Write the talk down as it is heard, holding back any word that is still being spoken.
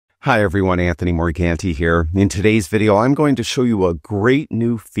Hi everyone, Anthony Morganti here. In today's video, I'm going to show you a great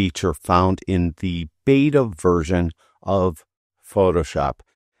new feature found in the beta version of Photoshop.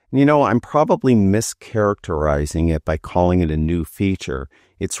 You know, I'm probably mischaracterizing it by calling it a new feature.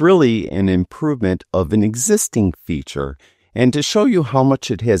 It's really an improvement of an existing feature. And to show you how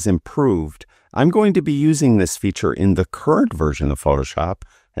much it has improved, I'm going to be using this feature in the current version of Photoshop.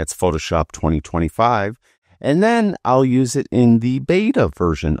 That's Photoshop 2025. And then I'll use it in the beta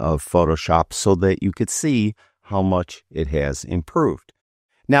version of Photoshop so that you could see how much it has improved.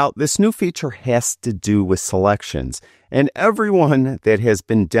 Now, this new feature has to do with selections, and everyone that has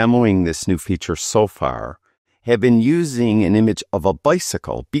been demoing this new feature so far have been using an image of a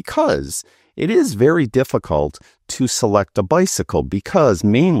bicycle because it is very difficult to select a bicycle because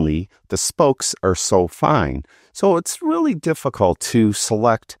mainly the spokes are so fine. So it's really difficult to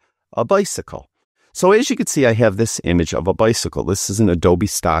select a bicycle. So as you can see, I have this image of a bicycle. This is an Adobe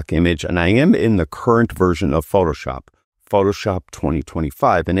stock image, and I am in the current version of Photoshop, Photoshop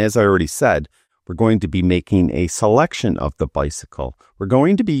 2025. And as I already said, we're going to be making a selection of the bicycle. We're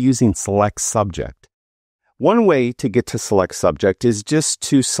going to be using Select Subject. One way to get to Select Subject is just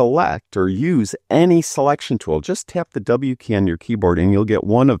to select or use any selection tool. Just tap the W key on your keyboard and you'll get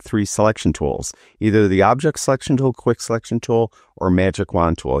one of three selection tools. Either the Object Selection Tool, Quick Selection Tool, or Magic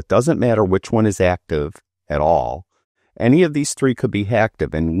Wand Tool. It doesn't matter which one is active at all. Any of these three could be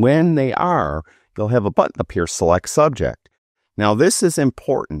active, and when they are, you'll have a button up here, Select Subject. Now this is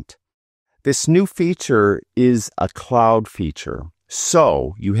important. This new feature is a cloud feature.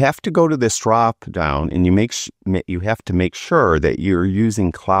 So you have to go to this drop down and you have to make sure that you're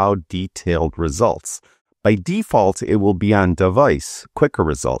using cloud detailed results. By default, it will be on device, quicker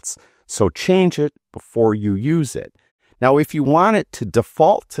results. So change it before you use it. Now, if you want it to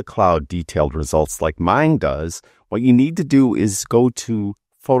default to cloud detailed results like mine does, what you need to do is go to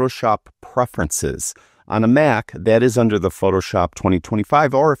Photoshop Preferences. On a Mac, that is under the Photoshop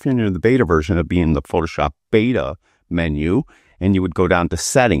 2025, or if you're in the beta version, it'll be in the Photoshop Beta menu. And you would go down to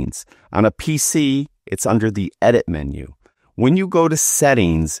Settings. On a PC, it's under the Edit menu. When you go to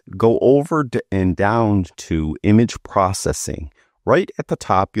Settings, go over and down to Image Processing. Right at the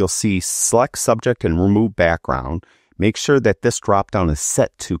top, you'll see Select Subject and Remove Background. Make sure that this dropdown is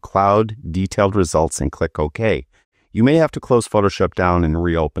set to Cloud Detailed Results and click OK. You may have to close Photoshop down and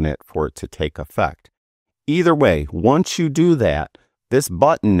reopen it for it to take effect. Either way, once you do that, this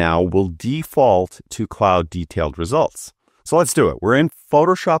button now will default to Cloud Detailed Results. So let's do it. We're in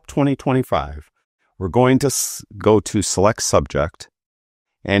Photoshop 2025. We're going to go to Select Subject,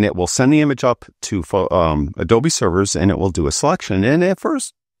 and it will send the image up to Adobe servers, and it will do a selection. And at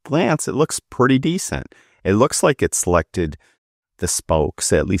first glance, it looks pretty decent. It looks like it selected the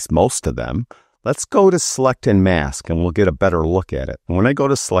spokes, at least most of them. Let's go to Select and Mask, and we'll get a better look at it. And when I go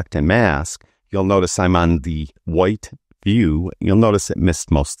to Select and Mask, you'll notice I'm on the white view. You'll notice it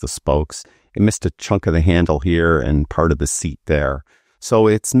missed most of the spokes. It missed a chunk of the handle here and part of the seat there. So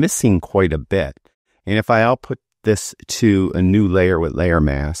it's missing quite a bit. And if I output this to a new layer with Layer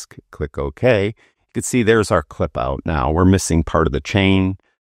Mask, click OK, you can see there's our clip out now. We're missing part of the chain,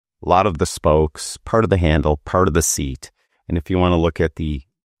 a lot of the spokes, part of the handle, part of the seat. And if you want to look at the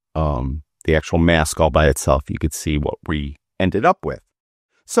actual mask all by itself, you could see what we ended up with.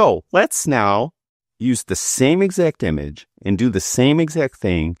 So let's now use the same exact image and do the same exact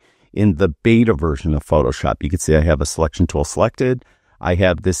thing in the beta version of Photoshop. You can see I have a selection tool selected. I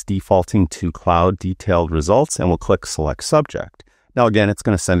have this defaulting to Cloud Detailed Results, and we'll click Select Subject. Now again, it's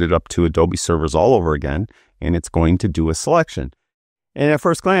going to send it up to Adobe servers all over again, and it's going to do a selection. And at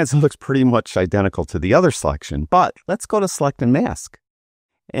first glance, it looks pretty much identical to the other selection, but let's go to Select and Mask.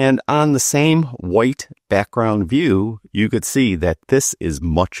 And on the same white background view, you could see that this is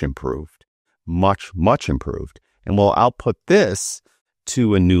much improved, much improved. And we'll output this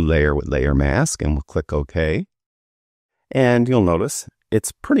to a new layer with Layer Mask, and we'll click OK. And you'll notice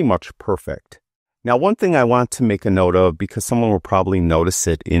it's pretty much perfect. Now, one thing I want to make a note of, because someone will probably notice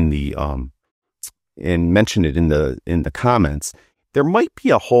it in the and mention it in the comments, there might be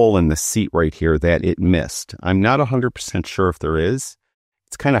a hole in the seat right here that it missed. I'm not 100% sure if there is.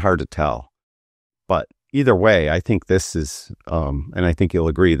 It's kind of hard to tell. But either way, I think this is, and I think you'll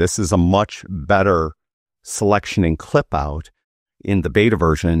agree, this is a much better selection and clip out in the beta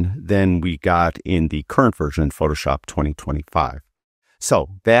version than we got in the current version, Photoshop 2025. So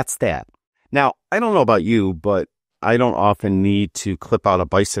that's that. Now, I don't know about you, but I don't often need to clip out a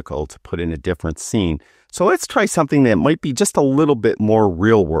bicycle to put in a different scene. So let's try something that might be just a little bit more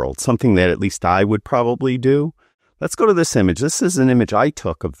real world, something that at least I would probably do. Let's go to this image. This is an image I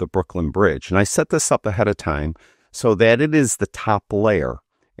took of the Brooklyn Bridge, and I set this up ahead of time so that it is the top layer.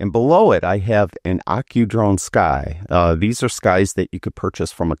 And below it, I have an Ocudrone sky. These are skies that you could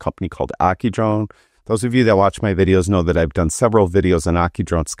purchase from a company called Ocudrone. Those of you that watch my videos know that I've done several videos on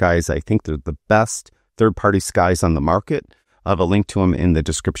Ocudrone skies. I think they're the best third-party skies on the market. I'll have a link to them in the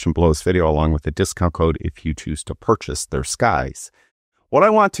description below this video, along with a discount code if you choose to purchase their skies. What I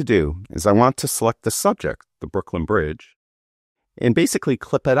want to do is I want to select the subject, the Brooklyn Bridge, and basically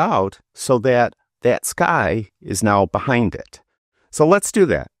clip it out so that that sky is now behind it. So let's do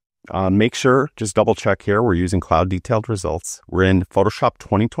that. Make sure, just double check here, we're using cloud detailed results. We're in Photoshop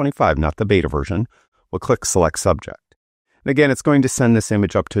 2025, not the beta version. We'll click select subject. And again, it's going to send this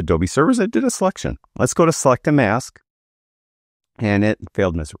image up to Adobe servers. I did a selection. Let's go to select a mask. And it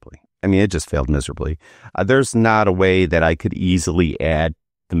failed miserably. I mean, it just failed miserably. There's not a way that I could easily add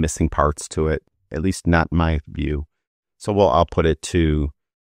the missing parts to it, at least not in my view. So I'll put it to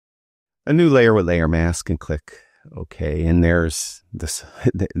a new layer with layer mask and click OK. And there's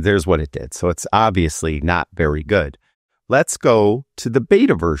what it did. So it's obviously not very good. Let's go to the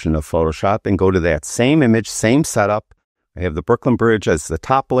beta version of Photoshop and go to that same image, same setup. I have the Brooklyn Bridge as the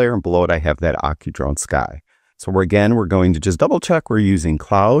top layer, and below it I have that Ocudrone sky. So we're going to just double check we're using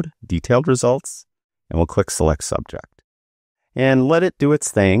cloud detailed results, and we'll click select subject and let it do its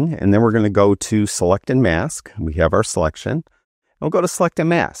thing. And then we're going to go to select and mask. We have our selection. We'll go to select and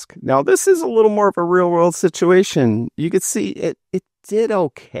mask. Now this is a little more of a real world situation. You could see it did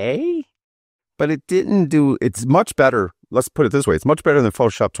okay, but it didn't do, it's much better. Let's put it this way. It's much better than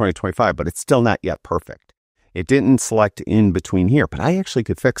Photoshop 2025, but it's still not yet perfect. It didn't select in between here, but I actually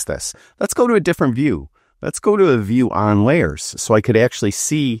could fix this. Let's go to a different view. Let's go to a view on layers so I could actually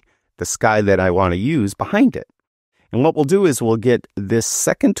see the sky that I want to use behind it. And what we'll do is we'll get this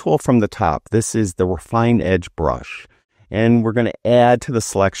second tool from the top. This is the Refine Edge brush. And we're going to add to the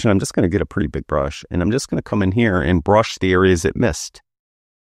selection. I'm just going to get a pretty big brush, and I'm just going to come in here and brush the areas it missed.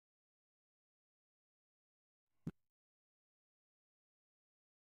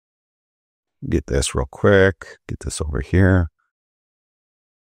 Get this real quick. Get this over here.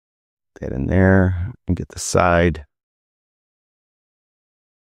 That in there, and get the side.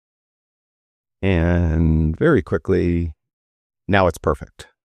 And very quickly, now it's perfect.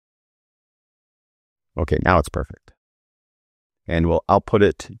 Okay, now it's perfect. And we'll output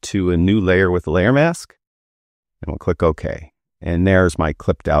it to a new layer with a layer mask, and we'll click OK. And there's my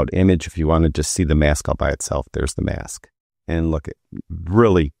clipped out image. If you want to just see the mask all by itself, there's the mask. And look, it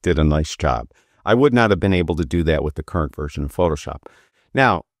really did a nice job. I would not have been able to do that with the current version of Photoshop.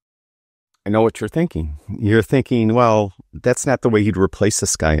 Now, I know what you're thinking. You're thinking, well, that's not the way you'd replace a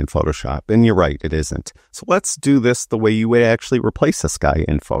sky in Photoshop. And you're right, it isn't. So let's do this the way you would actually replace a sky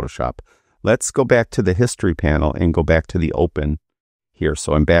in Photoshop. Let's go back to the history panel and go back to the open here.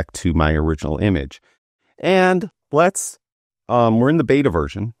 So I'm back to my original image. And let's, we're in the beta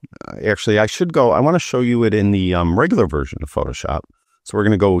version. Actually, I want to show you it in the regular version of Photoshop. So we're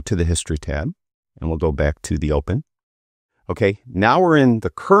going to go to the history tab, and we'll go back to the open. Okay, now we're in the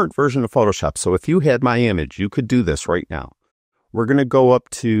current version of Photoshop. So if you had my image, you could do this right now. We're going to go up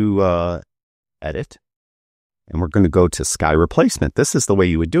to Edit, and we're going to go to Sky Replacement. This is the way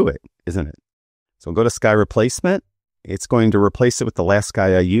you would do it, isn't it? So go to Sky Replacement. It's going to replace it with the last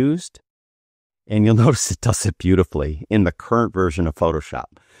sky I used. And you'll notice it does it beautifully in the current version of Photoshop.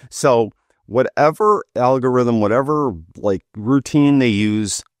 So whatever algorithm, whatever like routine they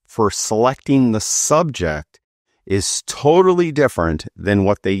use for selecting the subject is totally different than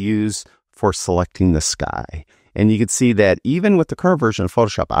what they use for selecting the sky. And you can see that even with the current version of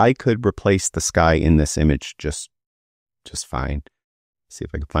Photoshop, I could replace the sky in this image just fine. See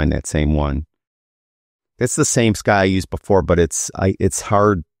if I can find that same one. It's the same sky I used before, but it's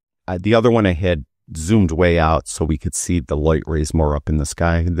hard. The other one I had zoomed way out so we could see the light rays more up in the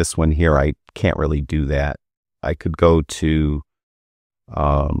sky. This one here, I can't really do that. I could go to,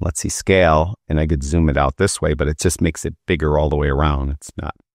 let's see, scale, and I could zoom it out this way, but it just makes it bigger all the way around. It's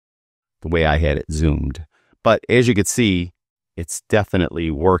not the way I had it zoomed. But as you can see, it's definitely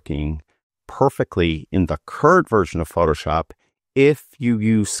working perfectly in the current version of Photoshop if you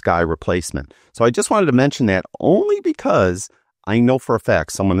use sky replacement. So I just wanted to mention that only because I know for a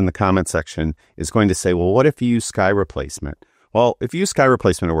fact someone in the comment section is going to say, well, what if you use sky replacement? Well, if you use sky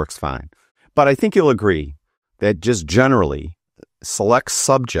replacement, it works fine. But I think you'll agree that just generally select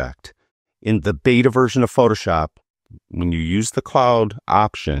subject in the beta version of Photoshop, when you use the cloud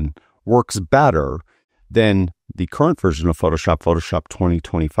option, works better than the current version of Photoshop, Photoshop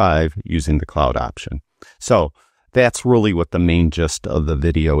 2025, using the cloud option. So that's really what the main gist of the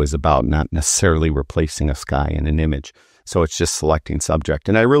video is about, not necessarily replacing a sky in an image. So it's just selecting subject.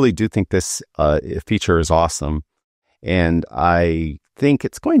 And I really do think this feature is awesome. And I think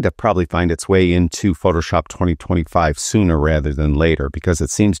it's going to probably find its way into Photoshop 2025 sooner rather than later, because it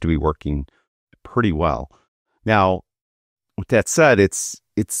seems to be working pretty well. Now, with that said, it's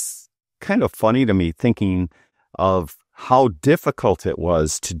kind of funny to me thinking of how difficult it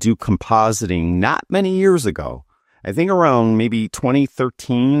was to do compositing not many years ago. I think around maybe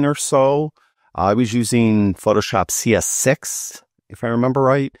 2013 or so, I was using Photoshop CS6, if I remember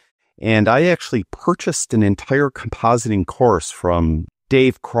right. And I actually purchased an entire compositing course from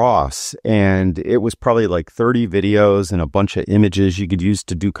Dave Cross, and it was probably like 30 videos and a bunch of images you could use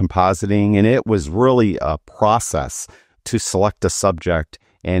to do compositing. And it was really a process to select a subject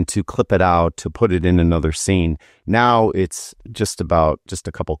and to clip it out, to put it in another scene. Now it's just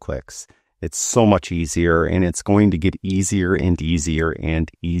a couple clicks. It's so much easier, and it's going to get easier and easier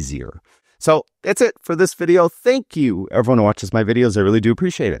and easier. So that's it for this video. Thank you, everyone who watches my videos. I really do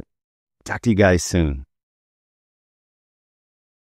appreciate it. Talk to you guys soon.